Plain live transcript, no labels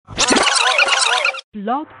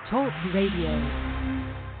Blog Talk Radio.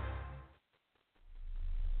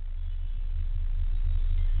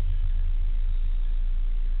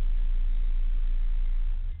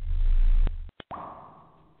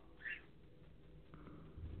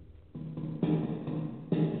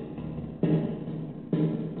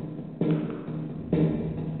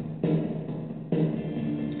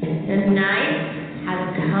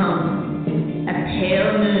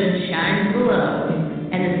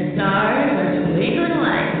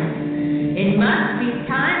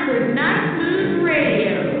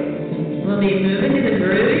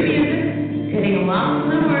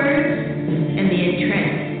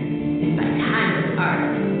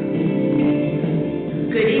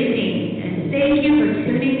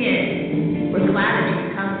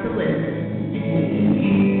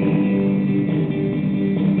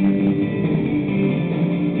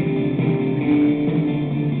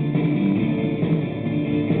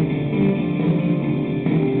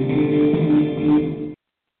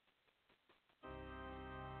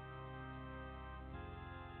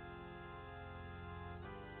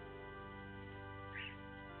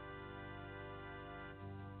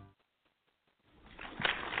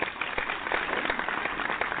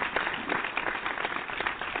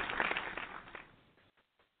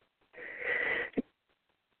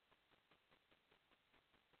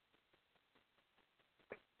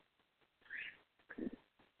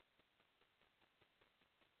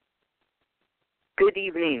 Good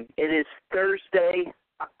evening. It is Thursday,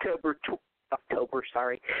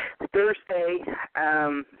 Thursday,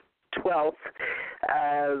 12th.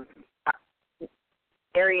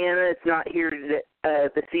 Ariana is not here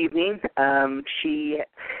this evening. She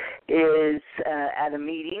is at a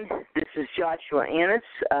meeting. This is Joshua Annis,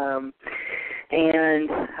 and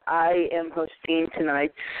I am hosting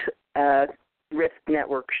tonight's Rift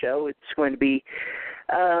Network show. It's going to be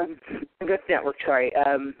Rift Network,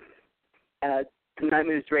 Night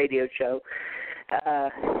Moves radio show.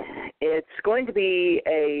 It's going to be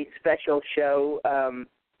a special show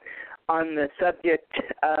on the subject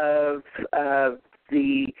of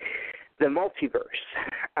the multiverse.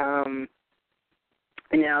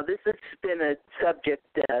 Now, this has been a subject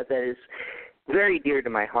that is very dear to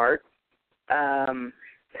my heart, and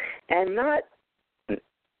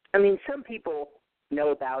some people know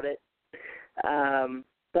about it,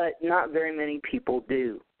 but not very many people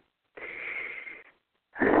do.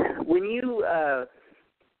 When you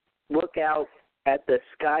look out at the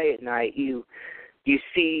sky at night, you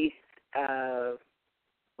see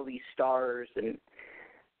these stars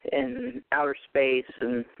and outer space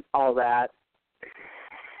and all that,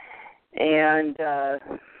 and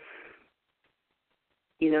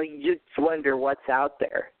you just wonder what's out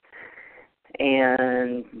there,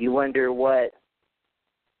 and you wonder what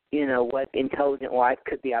intelligent life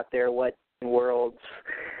could be out there, what worlds.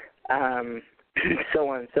 So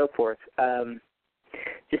on and so forth.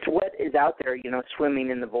 Just what is out there, swimming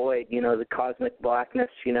in the void, the cosmic blackness,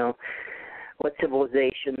 what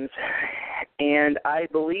civilizations. And I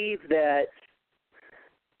believe that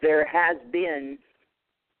there has been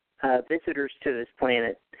visitors to this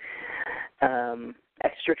planet,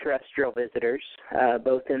 extraterrestrial visitors,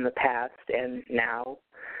 both in the past and now,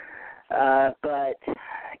 but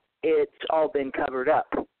it's all been covered up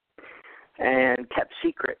and kept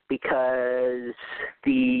secret because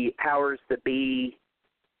the powers that be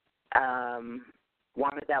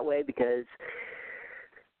want it that way, because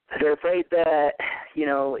they're afraid that,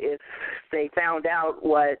 if they found out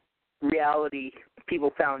what reality,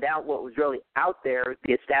 people found out what was really out there,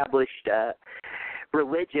 the established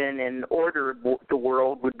religion and order of the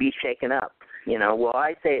world would be shaken up. Well,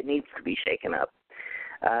 I say it needs to be shaken up.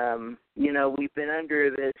 We've been under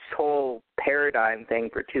this whole paradigm thing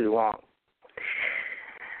for too long.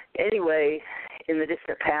 Anyway, in the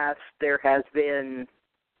distant past, there has been,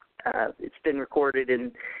 it's been recorded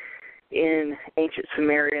in ancient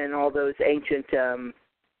Sumeria and all those ancient, the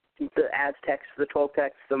Aztecs, the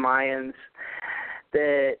Toltecs, the Mayans,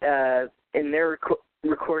 that in their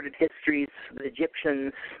recorded histories, the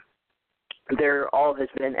Egyptians, there all has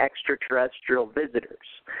been extraterrestrial visitors.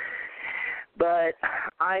 But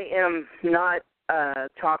I am not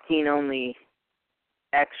talking only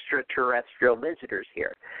extraterrestrial visitors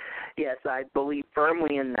here. Yes, I believe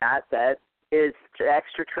firmly in that is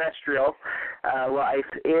extraterrestrial life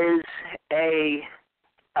is a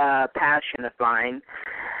passion of mine,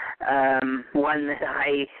 one that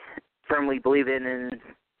I firmly believe in and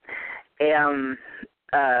am,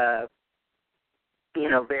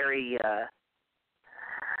 very,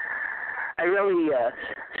 I really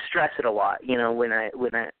stress it a lot, when I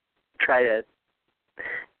try to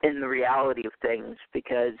in the reality of things,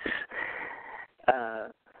 because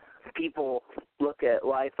people look at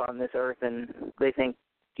life on this earth and they think,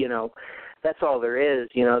 that's all there is.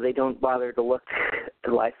 They don't bother to look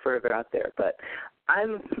at life further out there. But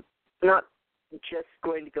I'm not just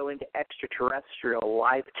going to go into extraterrestrial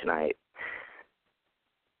life tonight.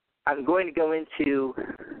 I'm going to go into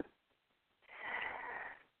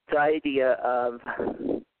the idea of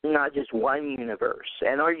not just one universe.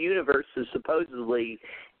 And our universe is supposedly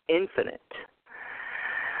infinite.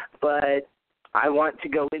 But I want to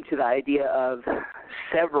go into the idea of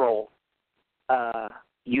several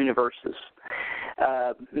universes,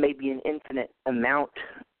 maybe an infinite amount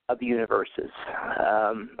of universes.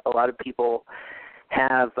 A lot of people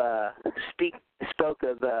have spoke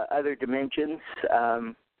of other dimensions,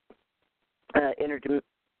 well,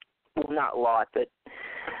 not a lot, but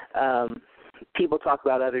people talk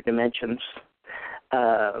about other dimensions,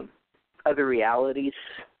 other realities.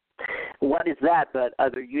 What is that but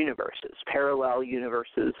other universes, parallel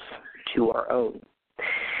universes to our own?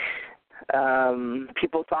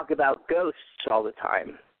 People talk about ghosts all the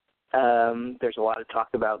time. There's a lot of talk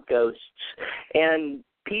about ghosts. And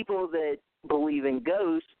people that believe in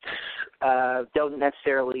ghosts don't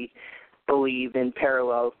necessarily believe in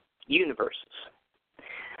parallel universes.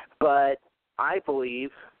 But I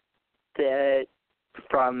believe that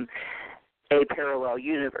from a parallel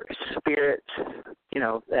universe, spirits,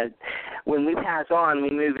 that when we pass on, we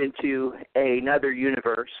move into another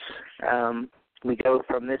universe. We go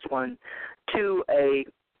from this one to a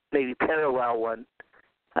maybe parallel one,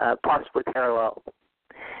 possibly parallel.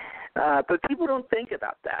 But people don't think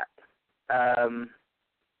about that.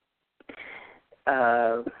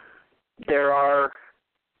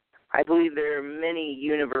 I believe there are many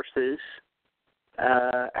universes,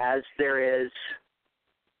 as there is,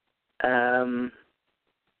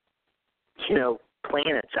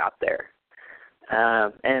 planets out there.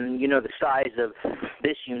 And, the size of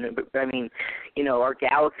this universe, our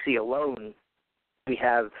galaxy alone, we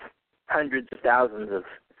have hundreds of thousands of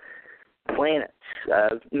planets,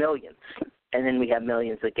 millions, and then we have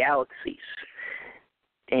millions of galaxies.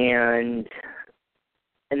 And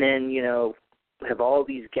then, we have all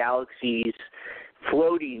these galaxies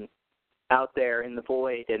floating out there in the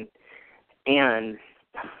void, and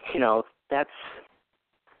that's,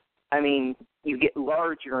 you get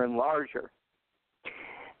larger and larger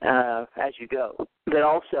as you go. But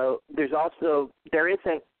also, there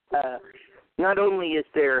isn't, not only is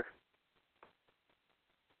there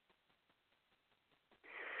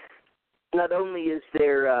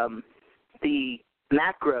the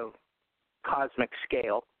macro cosmic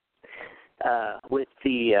scale with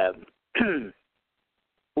the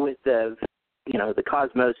the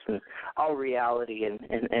cosmos and all reality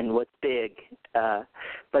and what's big,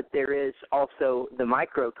 but there is also the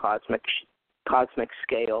microcosmic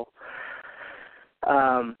scale.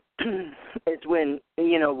 It's when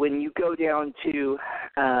you go down to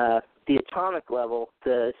the atomic level,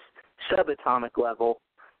 the subatomic level,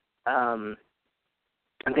 and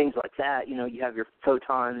things like that. You have your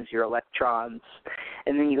photons, your electrons,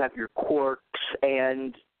 and then you have your quarks.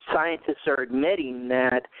 And scientists are admitting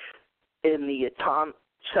that in the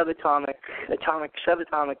subatomic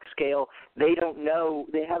scale, they don't know,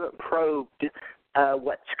 they haven't probed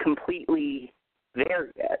what's completely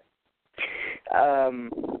there yet.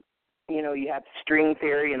 You have string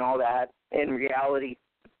theory and all that in reality,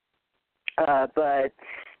 but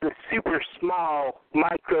the super small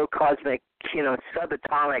microcosmic,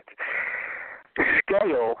 subatomic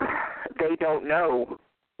scale, they don't know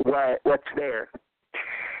what's there.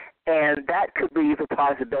 And that could leave a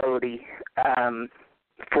possibility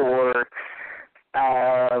for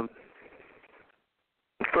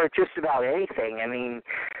just about anything.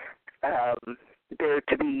 There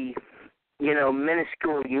to be,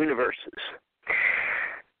 minuscule universes.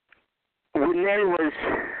 When there was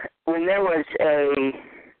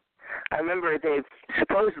I remember they've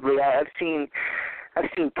supposedly, I've seen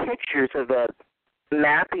pictures of a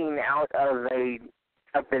mapping out of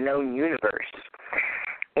the known universe.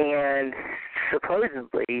 And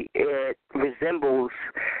supposedly it resembles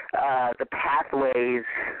the pathways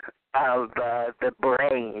of the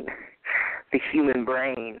brain, the human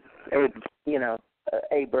brain, or,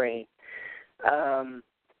 a brain.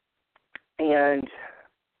 And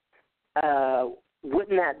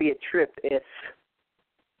wouldn't that be a trip if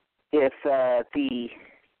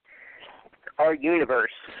our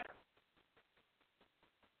universe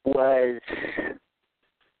was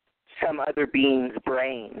some other being's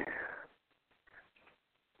brain?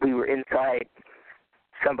 We were inside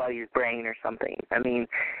somebody's brain or something.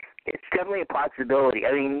 It's definitely a possibility.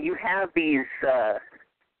 You have these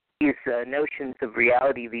these notions of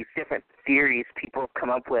reality, these different theories people have come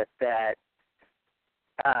up with that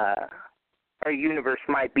our universe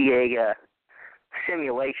might be a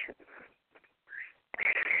simulation.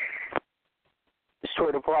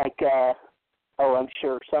 Sort of like, I'm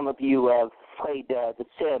sure some of you have played The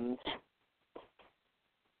Sims,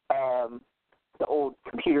 the old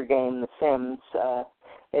computer game, The Sims.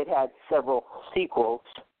 It had several sequels.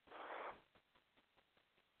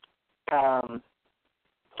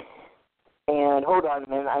 And hold on a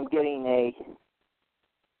minute, I'm getting a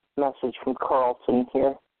message from Carlson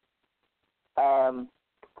here. I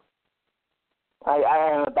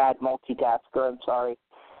am a bad multitasker, I'm sorry.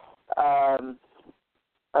 All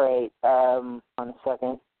right, on a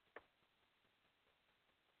second.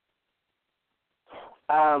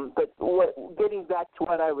 But getting back to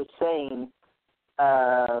what I was saying,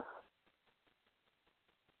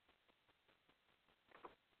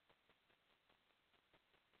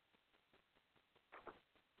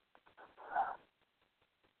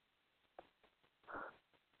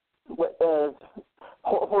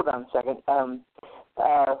 hold on a second. What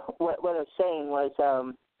I was saying was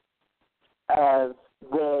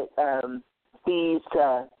that these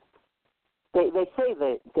they say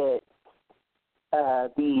that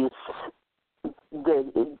this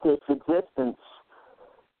existence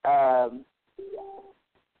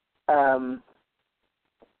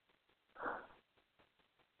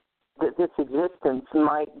that this existence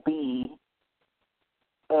might be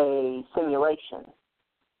a simulation.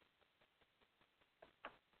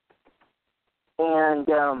 And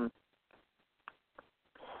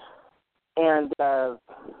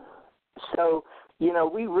so,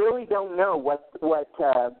 we really don't know what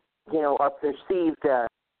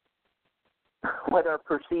our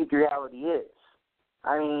perceived reality is.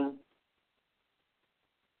 I mean,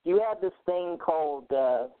 you have this thing called,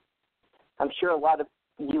 I'm sure a lot of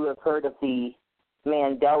you have heard of the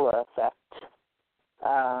Mandela effect.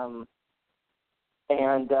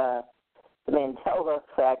 And the Mandela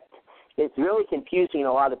effect is really confusing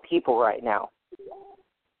a lot of people right now.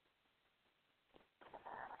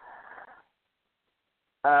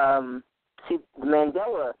 See, the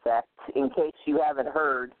Mandela effect, in case you haven't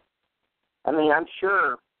heard, I mean, I'm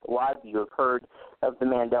sure a lot of you have heard of the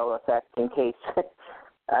Mandela effect in case,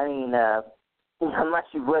 unless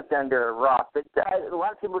you've lived under a rock, but a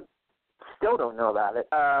lot of people still don't know about it.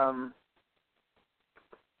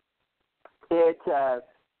 It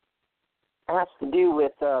has to do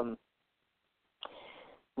with the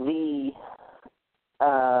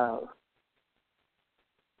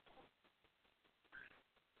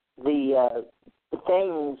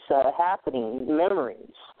things happening,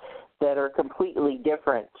 memories that are completely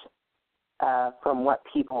different from what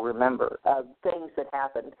people remember. Things that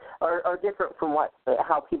happened are different from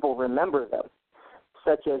how people remember them,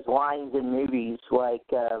 such as lines in movies like,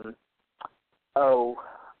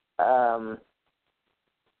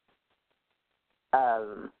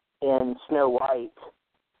 in Snow White,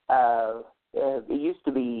 it used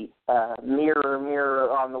to be mirror,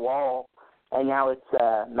 mirror on the wall, and now it's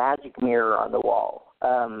magic mirror on the wall.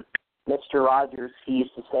 Mr. Rogers, he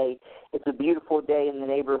used to say, it's a beautiful day in the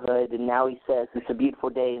neighborhood, and now he says, it's a beautiful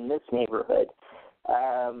day in this neighborhood.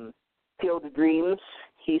 Field of Dreams,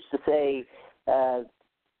 he used to say,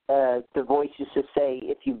 the voice used to say,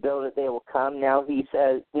 if you build it, they will come. Now it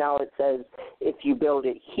says, if you build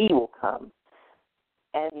it, he will come.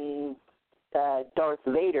 And Darth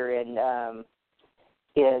Vader in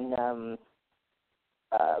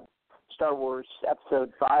Star Wars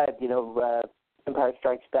Episode 5, Empire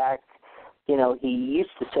Strikes Back, he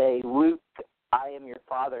used to say, Luke, I am your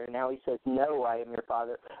father. And now he says, no, I am your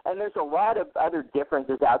father. And there's a lot of other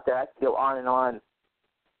differences out there. I could go on and on.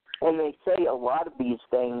 And they say a lot of these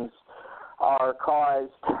things are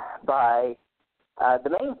caused by, the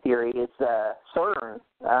main theory is CERN,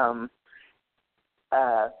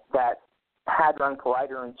 that Hadron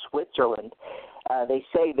Collider in Switzerland. They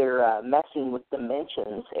say they're messing with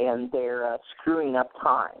dimensions and they're screwing up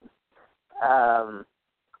time.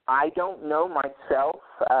 I don't know myself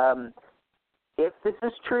if this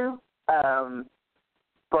is true,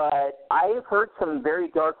 but I have heard some very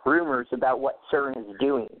dark rumors about what CERN is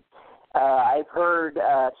doing. I've heard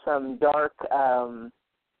some dark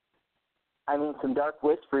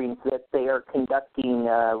whisperings that they are conducting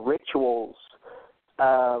rituals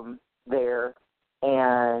there,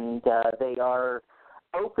 and they are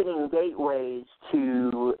opening gateways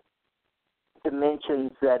to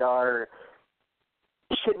dimensions that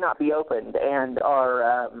should not be opened and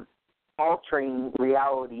are altering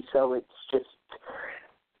reality. So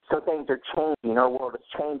things are changing. Our world is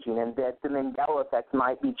changing, and that the Mandela effect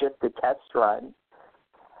might be just a test run.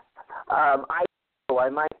 I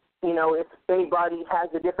might, if anybody has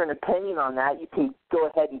a different opinion on that, you can go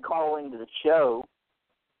ahead and call into the show.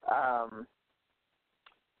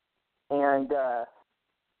 And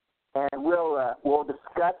we'll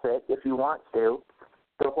discuss it if you want to,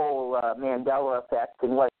 the whole Mandela effect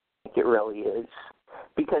and what I think it really is,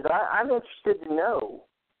 because I'm interested to know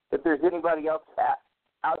if there's anybody else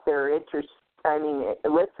out there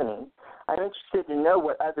listening. I'm interested to know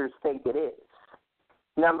what others think it is.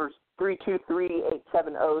 Numbers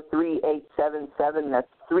 323-870-3877. That's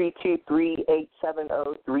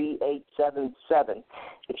 323-870-3877.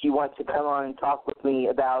 If you want to come on and talk with me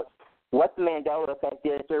about what the Mandela effect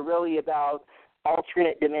is, or really about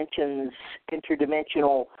alternate dimensions,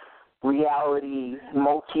 interdimensional reality,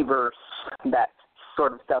 multiverse, that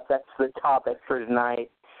sort of stuff. That's the topic for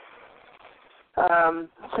tonight.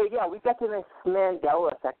 We've got this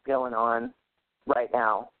Mandela effect going on right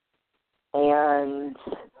now. And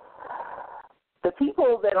the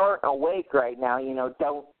people that aren't awake right now,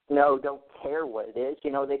 don't care what it is.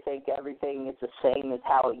 They think everything is the same as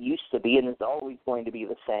how it used to be and is always going to be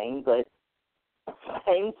the same, but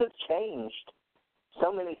things have changed.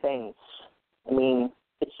 So many things. I mean,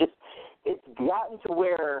 it's gotten to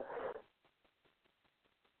where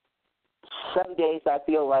some days I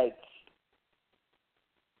feel like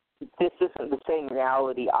this isn't the same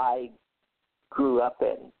reality I grew up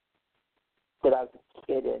in, that I was a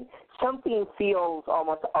kid in. Something feels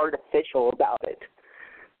almost artificial about it.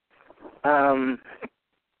 I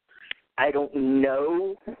don't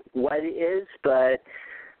know what it is, but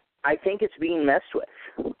I think it's being messed with,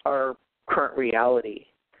 our current reality.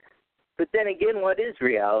 But then again, what is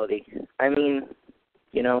reality? I mean,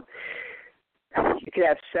 you could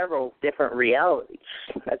have several different realities,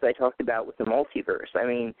 as I talked about with the multiverse. I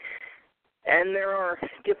mean, and there are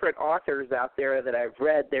different authors out there that I've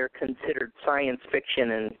read. They're considered science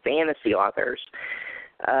fiction and fantasy authors,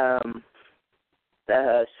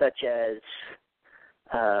 such as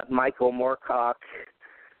Michael Moorcock,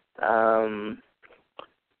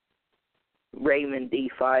 Raymond D.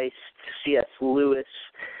 Feist, C.S. Lewis,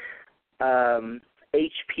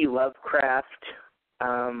 H.P. Lovecraft,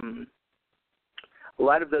 a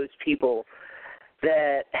lot of those people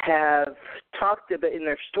that have talked about in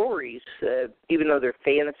their stories, even though they're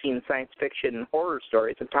fantasy and science fiction and horror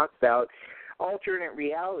stories, have talked about alternate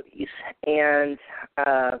realities and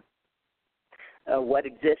what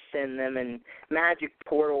exists in them, and magic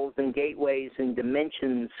portals and gateways and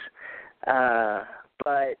dimensions.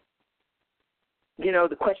 But,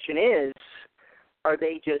 the question is, are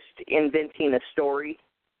they just inventing a story,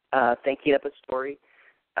 thinking up a story,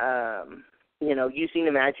 using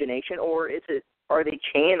imagination, or are they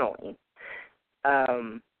channeling?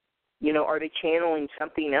 Are they channeling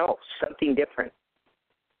something else, something different?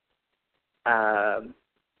 I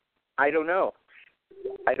don't know.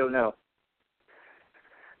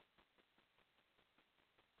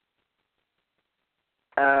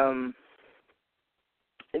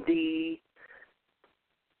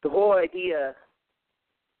 The whole idea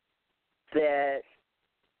that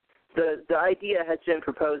the idea has been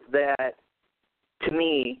proposed that, to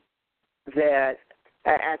me, that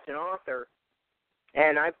as an author,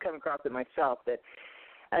 and I've come across it myself, that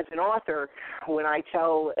as an author, when I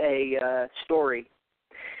tell a story,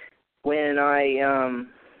 when I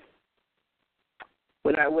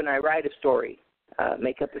write a story,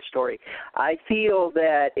 make up a story, I feel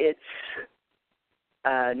that it's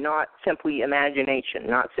not simply imagination,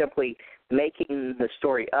 not simply making the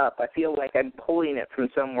story up. I feel like I'm pulling it from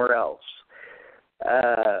somewhere else.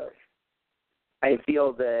 I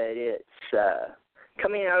feel that it's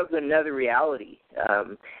coming out of another reality,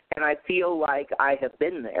 and I feel like I have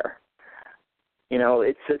been there.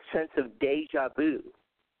 It's a sense of deja vu.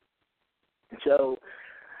 So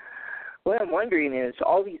what I'm wondering is,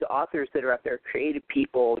 all these authors that are out there, creative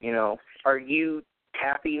people, are you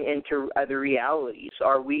tapping into other realities?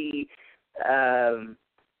 Are we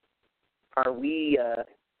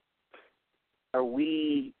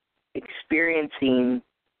experiencing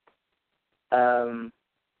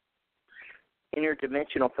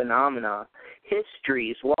interdimensional phenomena,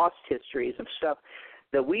 histories, lost histories of stuff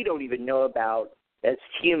that we don't even know about as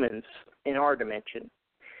humans in our dimension,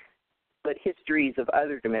 but histories of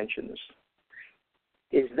other dimensions?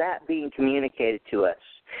 Is that being communicated to us?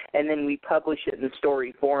 And then we publish it in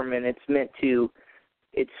story form, and it's meant to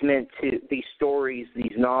these stories,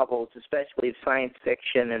 these novels, especially of science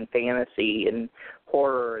fiction and fantasy and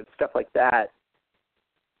horror and stuff like that.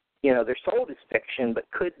 They're sold as fiction, but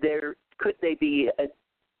could they be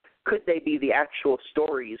the actual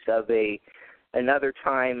stories of another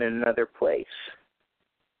time and another place,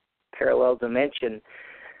 parallel dimension?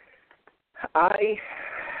 I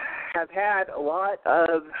have had a lot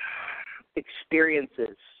of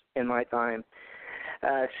experiences in my time,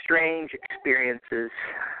 strange experiences,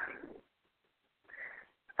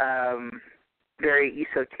 very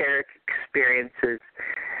esoteric experiences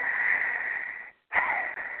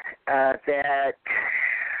that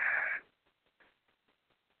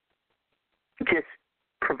just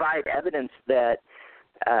provide evidence that,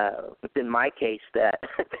 in my case, that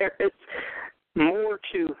there is more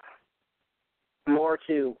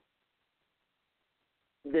to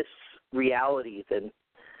this reality than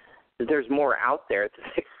there's more out there.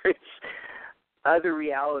 There's other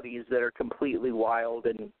realities that are completely wild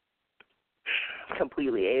and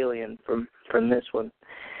completely alien from this one.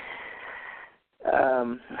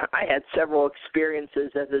 I had several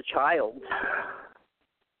experiences as a child.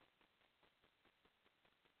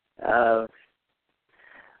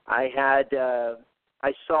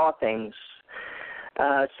 I saw things,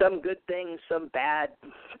 some good things, some bad,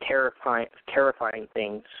 terrifying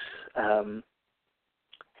things.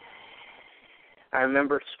 I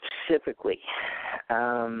remember specifically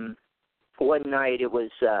one night it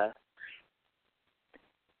was a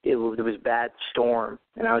bad storm,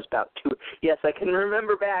 and I was about 2. Yes, I can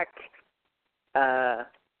remember back to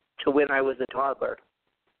when I was a toddler,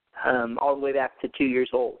 all the way back to 2 years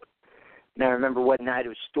old. And I remember one night it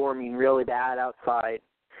was storming really bad outside.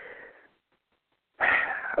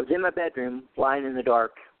 I was in my bedroom, lying in the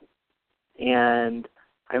dark, and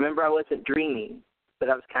I remember I wasn't dreaming, but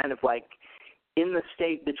I was kind of like in the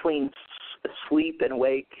state between asleep and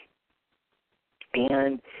awake.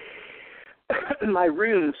 And my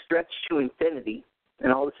room stretched to infinity,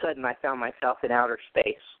 and all of a sudden I found myself in outer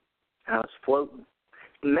space. I was floating.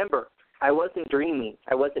 Remember, I wasn't dreaming.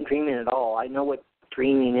 I wasn't dreaming at all. I know what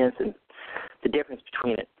dreaming is and the difference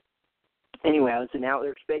between it. Anyway, I was in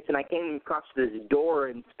outer space, and I came across this door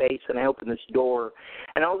in space, and I opened this door,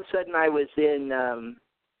 and all of a sudden I was in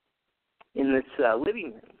this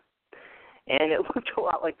living room. And it looked a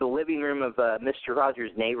lot like the living room of Mr.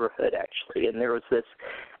 Rogers' Neighborhood, actually. And there was this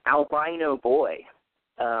albino boy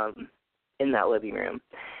in that living room.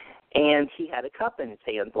 And he had a cup in his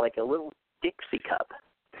hand, like a little Dixie cup.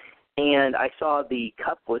 And I saw the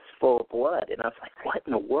cup was full of blood. And I was like, what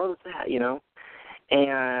in the world is that, you know?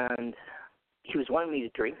 And he was wanting me to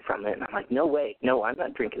drink from it. And I'm like, no way. No, I'm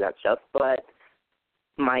not drinking that stuff. But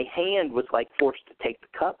my hand was, like, forced to take the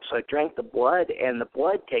cup. So I drank the blood, and the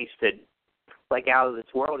blood tasted like out of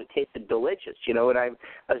this world. It tasted delicious, you know, and I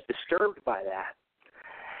was disturbed by that.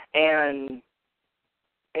 And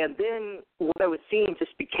then what I was seeing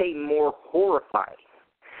just became more horrifying,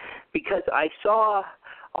 because I saw,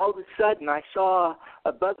 all of a sudden, I saw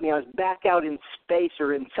above me, I was back out in space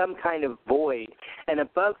or in some kind of void, and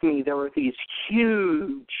above me there were these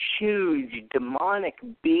huge, huge demonic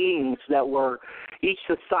beings that were each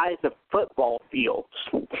the size of football fields,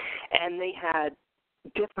 and they had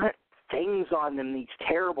different things on them, these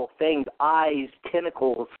terrible things, eyes,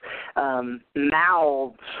 tentacles,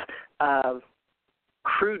 mouths,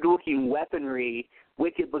 crude-looking weaponry,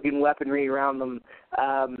 wicked-looking weaponry around them,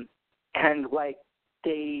 and like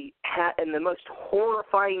they had, and the most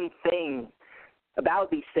horrifying thing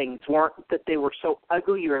about these things weren't that they were so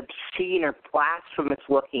ugly or obscene or blasphemous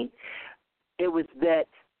looking. It was that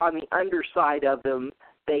on the underside of them,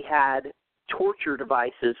 they had torture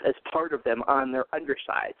devices as part of them on their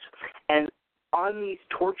undersides. And on these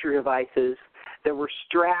torture devices, there were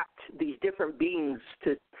strapped these different beings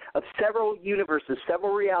of several universes,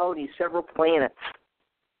 several realities, several planets,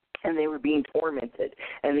 and they were being tormented.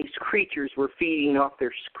 And these creatures were feeding off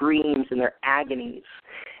their screams and their agonies.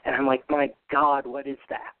 And I'm like, my God, what is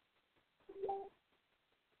that?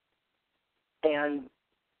 And,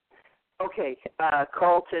 okay,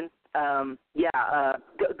 Carlton, go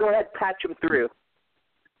ahead, patch him through.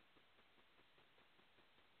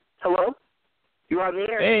 Hello? You're on the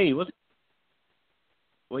air. Hey, what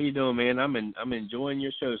are you doing, man? I'm enjoying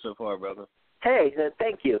your show so far, brother. Hey,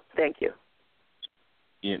 thank you.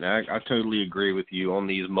 Yeah, I totally agree with you on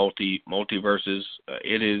these multiverses.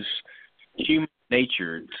 It is human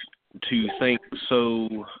nature to think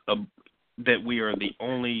so that we are the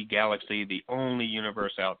only galaxy, the only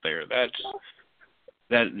universe out there. That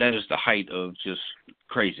is the height of just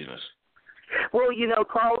craziness. Well, you know,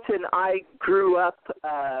 Carlton, I grew up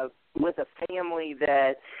with a family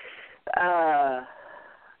that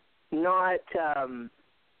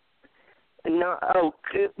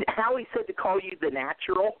Howie said to call you the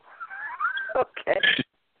natural. Okay.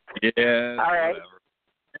 Yeah. All right.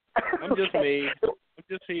 Whatever. I'm just me. I'm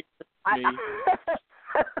just here for me.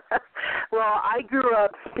 Well, I grew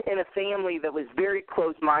up in a family that was very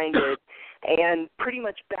close-minded, and pretty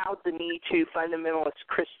much bowed the knee to fundamentalist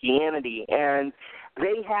Christianity. And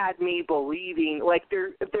they had me believing, like,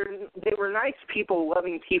 they were nice people,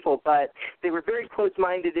 loving people, but they were very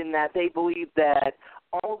close-minded in that they believed that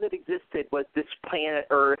all that existed was this planet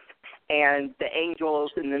Earth and the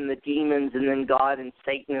angels and then the demons and then God and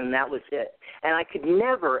Satan, and that was it. And I could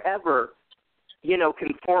never, ever,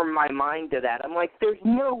 conform my mind to that. I'm like, there's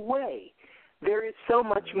no way. There is so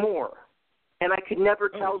much more. And I could never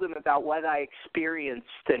tell them about what I experienced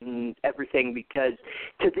and everything, because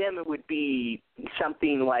to them it would be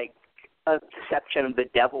something like a deception of the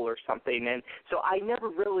devil or something. And so I never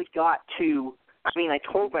really got to, I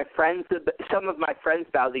told my friends, some of my friends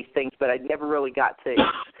about these things, but I never really got to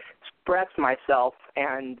express myself.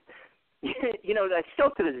 And, I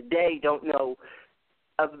still to this day don't know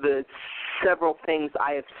of the several things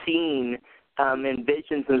I have seen in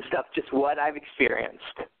visions and stuff, just what I've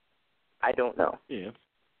experienced. I don't know. Yeah,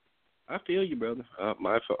 I feel you, brother.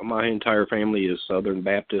 My entire family is Southern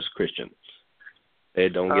Baptist Christian. They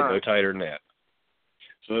don't get no tighter than that.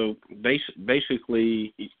 So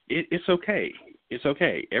basically, it's okay. It's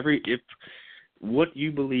okay. If what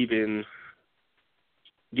you believe in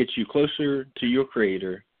gets you closer to your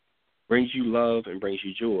Creator, brings you love and brings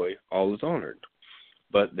you joy, all is honored.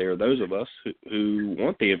 But there are those of us who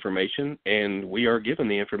want the information, and we are given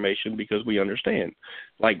the information because we understand.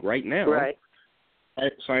 Like right now, right.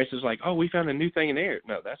 Science is like, we found a new thing in the air.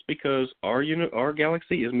 No, that's because our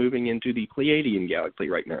galaxy is moving into the Pleiadian galaxy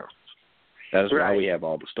right now. That is why we have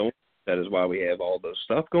all the storms. That is why we have all the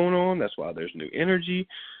stuff going on. That's why there's new energy.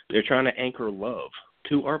 They're trying to anchor love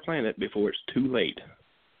to our planet before it's too late.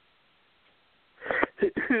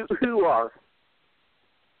 Who are?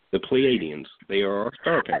 The Pleiadians. They are our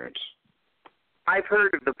star parents. I've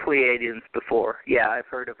heard of the Pleiadians before. Yeah, I've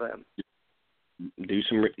heard of them.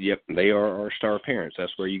 Yep, they are our star parents.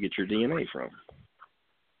 That's where you get your DNA from.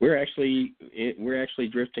 We're actually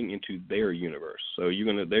drifting into their universe. So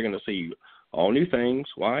they're gonna see all new things.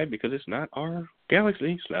 Why? Because it's not our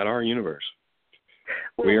galaxy. It's not our universe.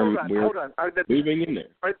 Well, we're hold on. Are moving in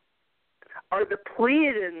there. Are the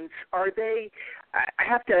Pleiadians? Are they? I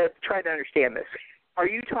have to try to understand this. Are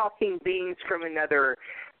you talking beings from another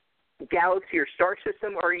galaxy or star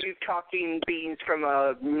system, or are you talking beings from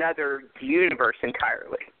another universe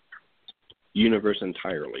entirely? Universe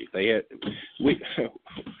entirely.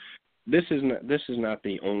 This is not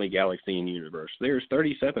the only galaxy in the universe. There's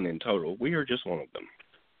 37 in total. We are just one of them.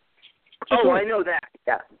 I know that.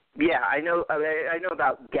 Yeah, I know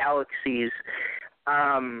about galaxies.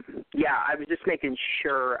 I was just making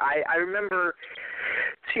sure. I remember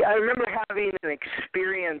having an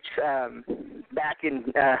experience back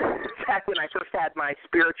when I first had my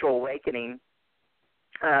spiritual awakening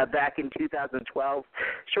back in 2012,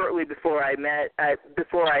 shortly before I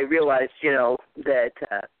realized, that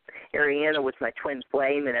Ariana was my twin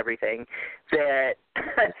flame and everything, that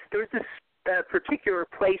there was this particular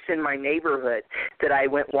place in my neighborhood that I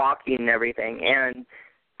went walking and everything, and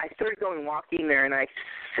I started going walking there, and I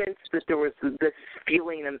sensed that there was this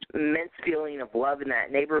immense feeling of love in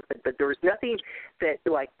that neighborhood, but there was nothing that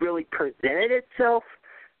really presented itself.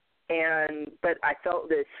 But I felt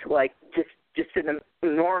this just an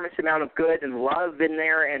enormous amount of good and love in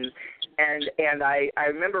there, and I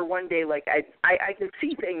remember one day I can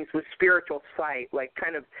see things with spiritual sight,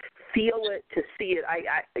 kind of feel it to see it.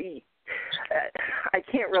 I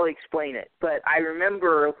can't really explain it, but I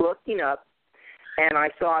remember looking up. And I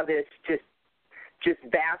saw this just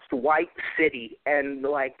vast white city and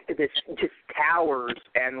this just towers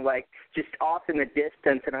and just off in the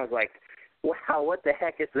distance, and I was like, wow, what the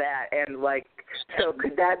heck is that? And so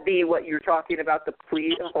could that be what you're talking about, the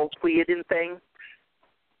whole Pleiadian thing?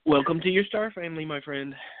 Welcome to your star family, my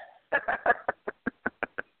friend.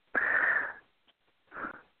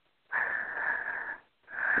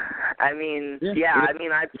 I've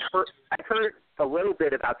heard a little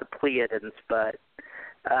bit about the Pleiadians, but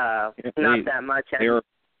not that much.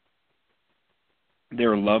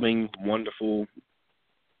 They're loving, wonderful,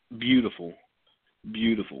 beautiful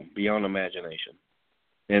beyond imagination,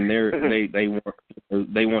 and they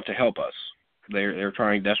want to help us. They're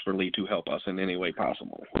trying desperately to help us in any way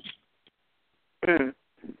possible.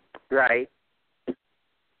 Right.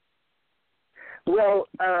 Well,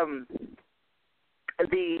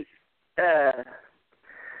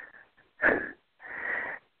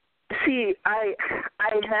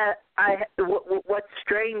 what's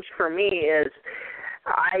strange for me is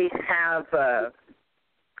I have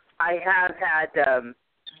had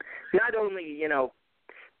not only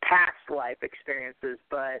past life experiences,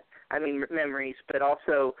 but memories, but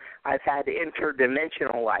also I've had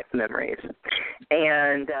interdimensional life memories,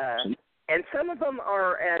 and and some of them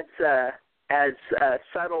are as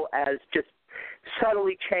subtle as just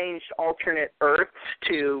subtly changed alternate Earths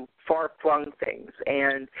to far-flung things,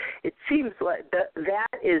 and it seems like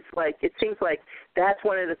it seems like that's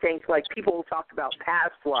one of the things. Like, people will talk about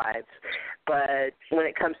past lives, but when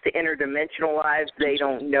it comes to interdimensional lives, they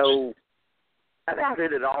don't know about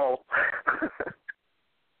it at all.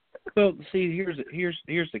 Well, see,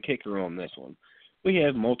 here's the kicker on this one. We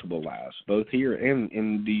have multiple lives, both here and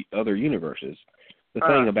in the other universes. The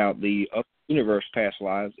thing about the other universe past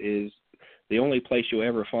lives is the only place you'll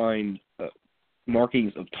ever find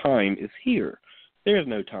markings of time is here. There is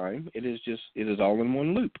no time. It is all in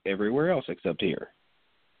one loop everywhere else except here.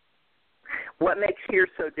 What makes here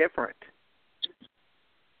so different?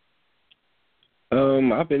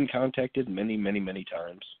 I've been contacted many, many, many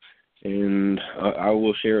times, and I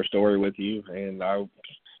will share a story with you, and I'll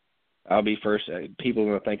be first. People are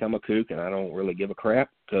going to think I'm a kook, and I don't really give a crap,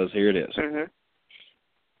 because here it is. Mm-hmm.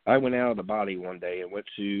 I went out of the body one day and went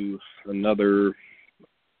to another,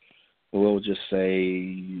 we'll just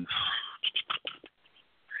say,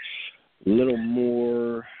 a little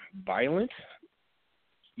more violent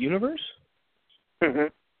universe. Mm-hmm.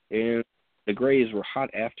 And the Greys were hot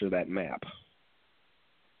after that map.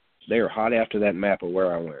 They were hot after that map of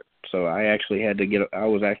where I went. So I actually I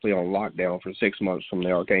was actually on lockdown for 6 months from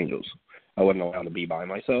the Archangels. I wasn't allowed to be by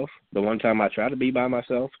myself. The one time I tried to be by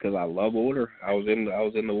myself, because I love water, I was in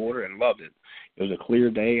the water and loved it. It was a clear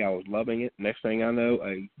day. I was loving it. Next thing I know,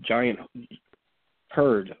 a giant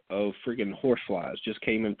herd of freaking horseflies just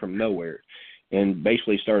came in from nowhere and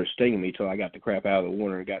basically started stinging me till I got the crap out of the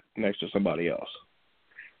water and got next to somebody else.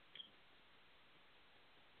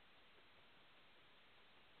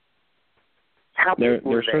 How big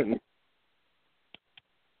were they? Certain.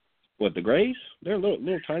 What, the Greys? They're little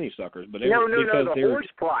tiny suckers, but No, the horse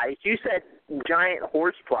flies. You said giant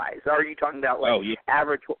horse flies. Are you talking about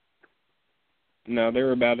average? No, they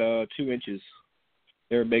were about 2 inches.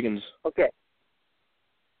 They were big ones. Okay.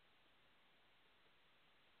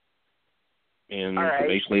 And right.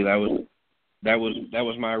 Basically that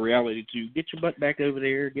was my reality, to get your butt back over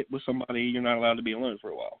there, get with somebody. You're not allowed to be alone for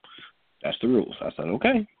a while. That's the rules. I said,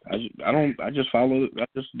 okay. I just follow. I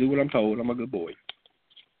just do what I'm told. I'm a good boy.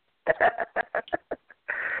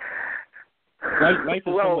 Life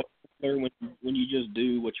is so much better when you just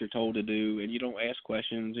do what you're told to do, and you don't ask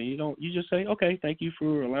questions, and you just say, okay, thank you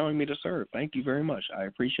for allowing me to serve. Thank you very much. I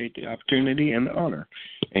appreciate the opportunity and the honor,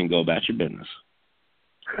 and go about your business.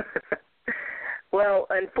 Well,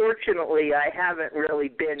 unfortunately, I haven't really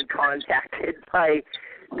been contacted by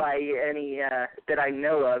any that I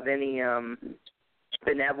know of, any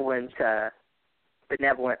benevolent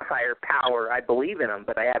higher power. I believe in them,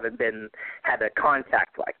 but I haven't had a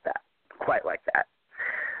contact quite like that.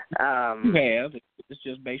 You have. It's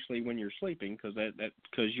just basically when you're sleeping,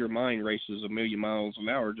 because your mind races 1,000,000 miles an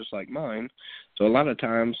hour, just like mine. So a lot of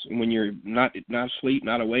times when you're not asleep,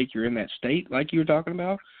 not awake, you're in that state like you were talking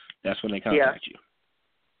about. That's when they contact you.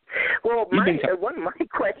 Well, one of my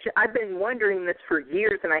questions, I've been wondering this for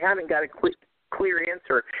years, and I haven't got a clear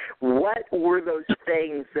answer. What were those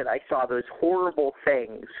things that I saw, those horrible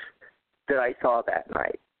things that I saw that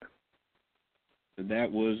night?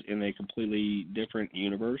 That was in a completely different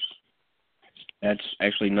universe. That's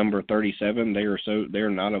actually number 37. They're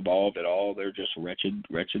not evolved at all. They're just wretched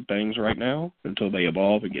things right now until they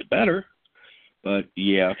evolve and get better. But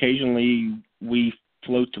yeah, occasionally we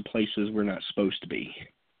float to places we're not supposed to be.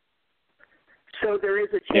 So there is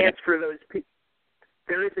a chance for those people.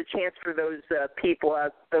 There is a chance for those people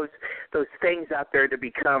out, those things out there, to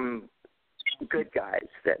become good guys.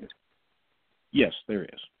 Then. Yes, there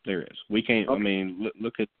is. We can't. Okay. I mean,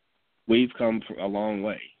 look at. We've come a long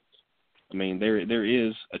way. I mean, there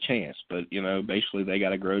is a chance, but basically they got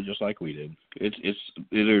to grow just like we did.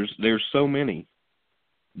 There's so many.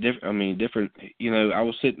 Different. I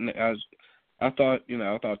was sitting. I thought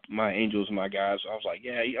my angels and my guys. I was like,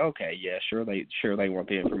 yeah, okay, yeah, sure they want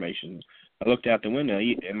the information. I looked out the window,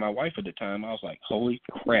 and my wife at the time, I was like, holy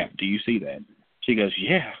crap, do you see that? She goes,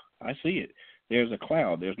 yeah, I see it. There's a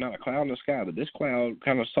cloud. There's not a cloud in the sky, but this cloud,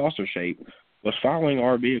 kind of saucer shape, was following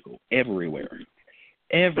our vehicle everywhere.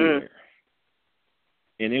 And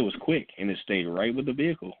it was quick, and it stayed right with the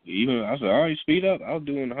vehicle. Even I said, all right, speed up. I was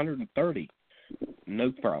doing 130.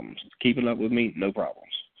 No problems. Keeping up with me, no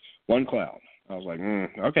problems. One cloud. I was like,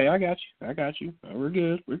 okay, I got you. We're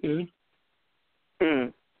good.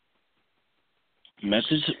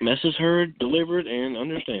 Message heard, delivered, and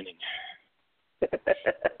understanding.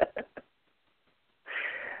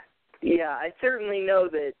 Yeah, I certainly know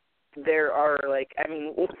that there are,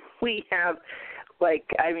 we have,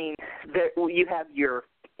 you have your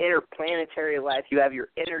interplanetary life, you have your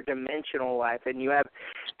interdimensional life, and you have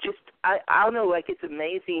just I don't know, like it's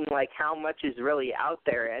amazing like how much is really out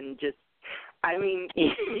there, and just I mean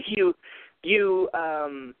you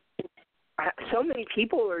so many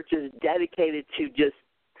people are just dedicated to just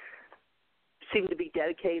seem to be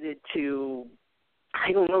dedicated to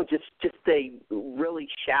I don't know, just a really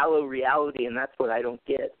shallow reality, and that's what I don't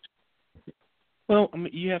get. Well, I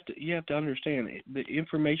mean, you have to understand the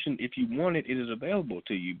information. If you want it, it is available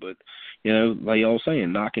to you. But you know, like all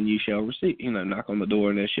saying, knock and you shall receive. You know, knock on the door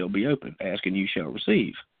and it shall be open. Ask and you shall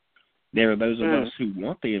receive. There are those of us who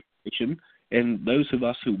want the information, and those of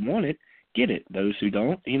us who want it get it. Those who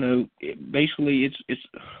don't, you know, basically, it's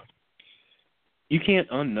you can't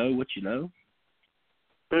unknow what you know.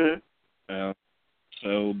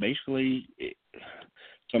 So basically,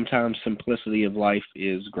 sometimes simplicity of life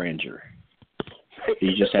is grandeur.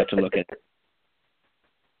 You just have to look at it.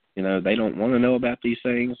 You know, they don't want to know about these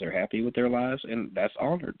things. They're happy with their lives, and that's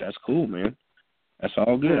honored. That's cool, man. That's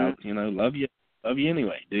all good. I, you know, love you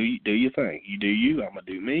anyway. Do your thing. You do you. I'm gonna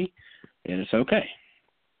do me, and it's okay.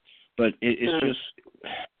 But it's just,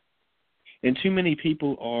 and too many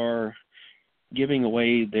people are giving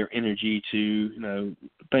away their energy to, you know,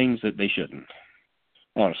 things that they shouldn't.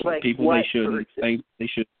 Honestly, like people they shouldn't. They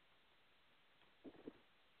should.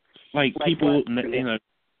 Like people, you know,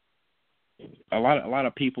 a lot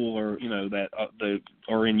of people are, you know, that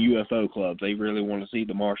are in UFO clubs. They really want to see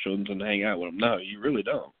the Martians and hang out with them. No, you really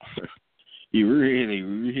don't. You really,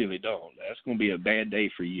 really don't. That's going to be a bad day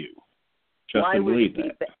for you. Trust and believe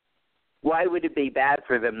that. Why would it be bad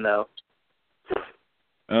for them, though?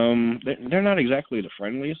 They're not exactly the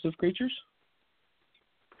friendliest of creatures.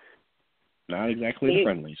 Not exactly the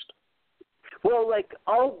friendliest. Well, like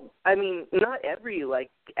I mean, not every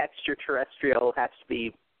like extraterrestrial has to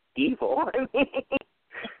be evil. I mean,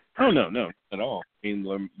 oh no, at all. I mean,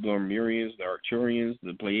 the Lemurians, the Arcturians,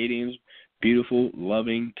 the Pleiadians, beautiful,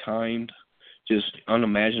 loving, kind, just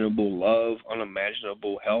unimaginable love,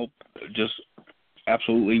 unimaginable help, just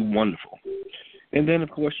absolutely wonderful. And then,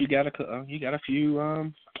 of course, you got a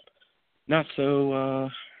few not so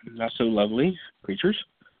lovely creatures.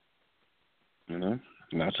 You know,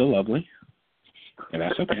 not so lovely. And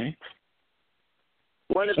that's okay.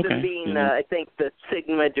 One of them being, I think, the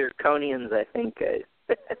Sigma Draconians, I think.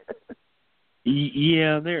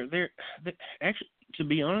 Yeah, they're actually, to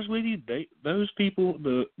be honest with you, those people,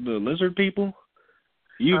 the lizard people,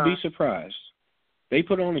 you'd be surprised. They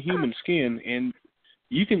put on a human skin, and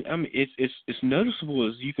you can. I mean, it's noticeable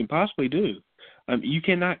as you can possibly do. You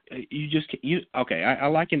cannot. You just. Okay, I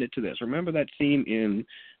liken it to this. Remember that scene in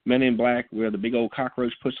Men in Black where the big old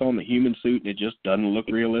cockroach puts on the human suit and it just doesn't look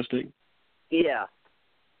realistic? Yeah.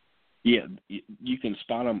 Yeah, you can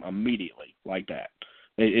spot them immediately like that.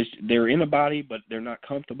 They're in a body, but they're not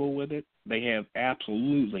comfortable with it. They have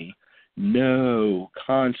absolutely no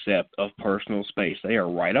concept of personal space. They are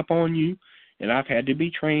right up on you, and I've had to be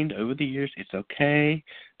trained over the years. It's okay.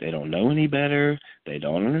 They don't know any better. They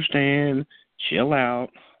don't understand. Chill out.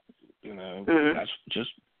 You know, that's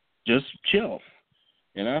just chill.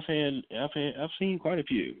 And I've seen quite a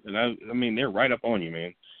few, and I mean they're right up on you,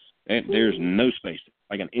 man. And there's no space,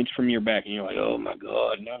 like an inch from your back, and you're like, oh my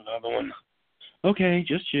God, not another one. Okay,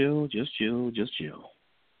 just chill.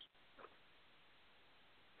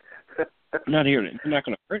 Not here to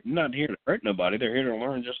hurt nobody. They're here to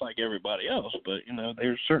learn just like everybody else. But you know,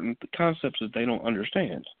 there's certain concepts that they don't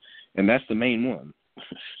understand, and that's the main one.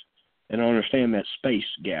 They don't understand that space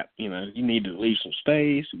gap. You know, you need to leave some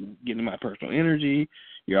space, get into my personal energy.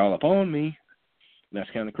 You're all up on me. That's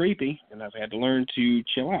kind of creepy, and I've had to learn to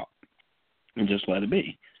chill out and just let it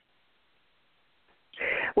be.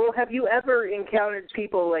 Well, have you ever encountered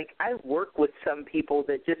people, like, I work with some people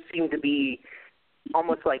that just seem to be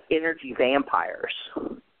almost like energy vampires,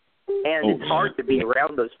 and it's hard to be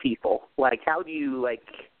around those people. Like, how do you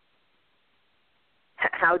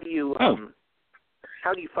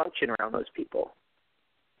function around those people?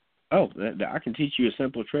 Oh, I can teach you a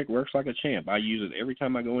simple trick. Works like a champ. I use it every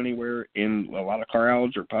time I go anywhere in a lot of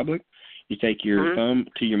crowds or public. You take your thumb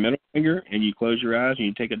to your middle finger and you close your eyes and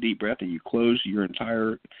you take a deep breath and you close your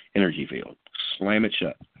entire energy field. Slam it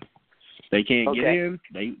shut. They can't get in.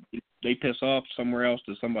 They piss off somewhere else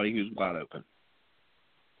to somebody who's wide open.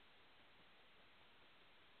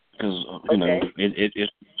 Because you know,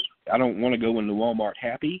 I don't want to go into Walmart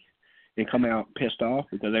happy and come out pissed off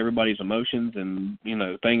because everybody's emotions and, you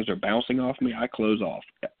know, things are bouncing off me. I close off.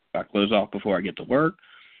 I close off before I get to work.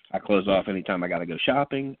 I close off anytime I got to go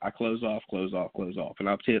shopping. I close off. And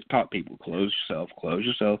I'll taught people, close yourself.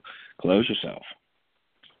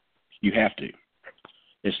 You have to.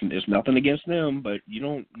 It's nothing against them, but you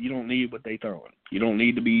don't need what they throwing. You don't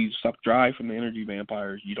need to be sucked dry from the energy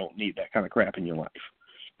vampires. You don't need that kind of crap in your life,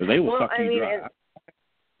 because they will suck you dry.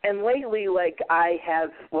 And lately, like, I have,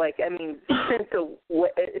 like, I mean,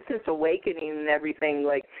 since awakening and everything,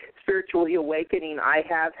 like, spiritually awakening, I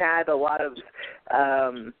have had a lot of,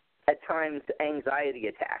 at times, anxiety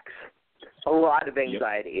attacks. A lot of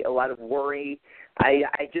anxiety, a lot of worry. I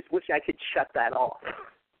just wish I could shut that off.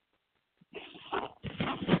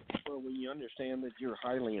 Well, when you understand that you're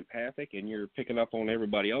highly empathic and you're picking up on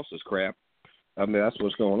everybody else's crap, I mean, that's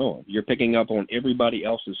what's going on. You're picking up on everybody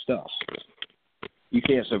else's stuff. You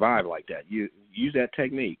can't survive like that. You use that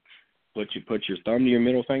technique. Put your thumb to your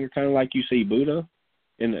middle finger, kind of like you see Buddha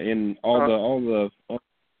in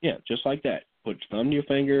just like that. Put your thumb to your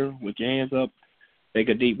finger with your hands up. Take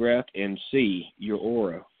a deep breath and see your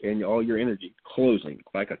aura and all your energy closing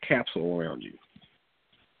like a capsule around you.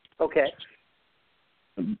 Okay.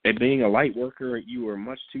 And being a light worker, you are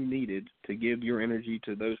much too needed to give your energy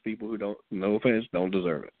to those people who don't, no offense, don't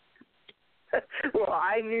deserve it. Well,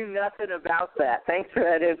 I knew nothing about that. Thanks for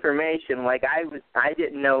that information. Like, I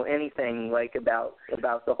didn't know anything like about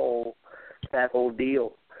that whole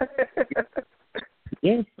deal.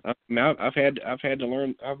 Yeah, I've had to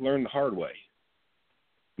learn. I've learned the hard way.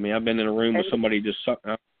 I mean, I've been in a room with somebody just sucked.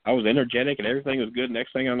 I was energetic and everything was good.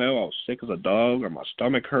 Next thing I know, I was sick as a dog, or my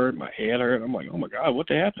stomach hurt, my head hurt. I'm like, oh my God, what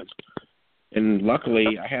happened? And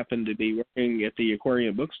luckily, I happened to be working at the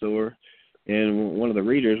Aquarium bookstore. And one of the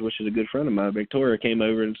readers, which is a good friend of mine, Victoria, came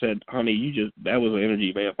over and said, honey, that was an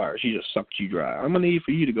energy vampire. She just sucked you dry. I'm going to need for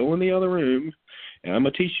you to go in the other room, and I'm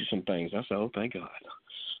going to teach you some things. I said, oh, thank God.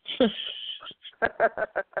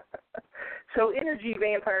 So energy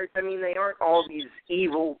vampires, I mean, they aren't all these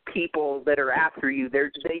evil people that are after you. They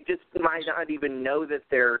just might not even know that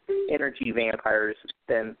they're energy vampires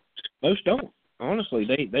then. Most don't. Honestly,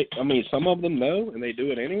 I mean, some of them know, and they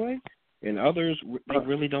do it anyway, and others, they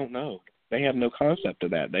really don't know. They have no concept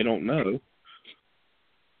of that. They don't know.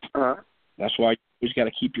 That's why you just got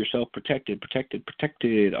to keep yourself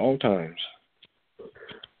protected all times.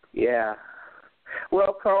 Yeah.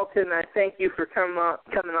 Well, Carlton, I thank you for coming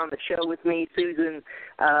on the show with me. Susan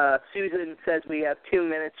says we have 2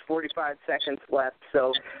 minutes, 45 seconds left,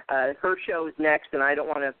 so her show is next, and I don't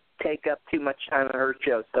want to take up too much time on her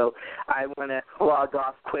show, so I want to log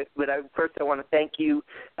off quick. But first I want to thank you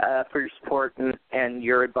for your support and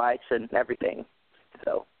your advice and everything.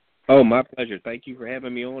 So. Oh, my pleasure. Thank you for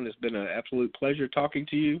having me on. It's been an absolute pleasure talking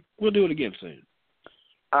to you. We'll do it again soon.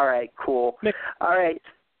 All right, cool. All right,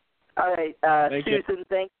 Susan,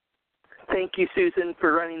 thank you, Susan,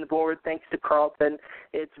 for running the board. Thanks to Carlton.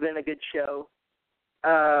 It's been a good show.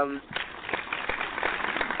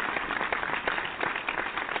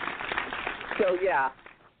 So, yeah,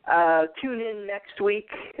 tune in next week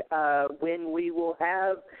when we will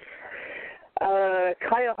have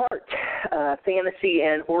Kaya Hart, fantasy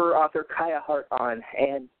and horror author Kaya Hart on,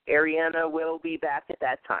 and Ariana will be back at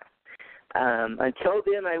that time. Until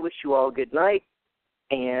then, I wish you all good night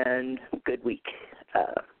and good week.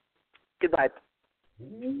 Goodbye.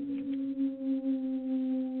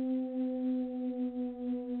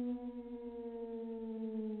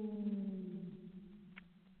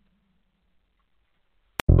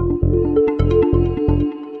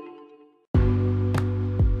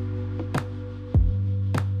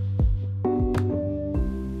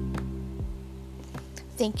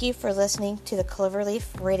 Thank you for listening to the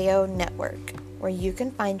Cloverleaf Radio Network, where you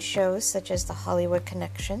can find shows such as The Hollywood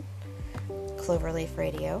Connection, Cloverleaf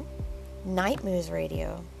Radio, Night Moves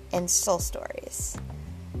Radio, and Soul Stories.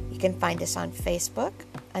 You can find us on Facebook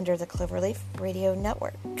under the Cloverleaf Radio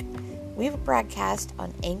Network. We broadcast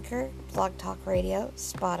on Anchor, Blog Talk Radio,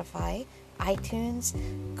 Spotify, iTunes,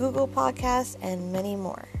 Google Podcasts, and many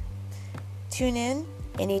more. Tune in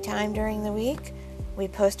anytime during the week. We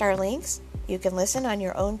post our links. You can listen on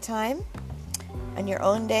your own time, on your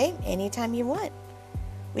own day, anytime you want.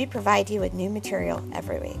 We provide you with new material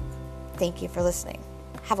every week. Thank you for listening.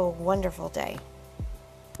 Have a wonderful day.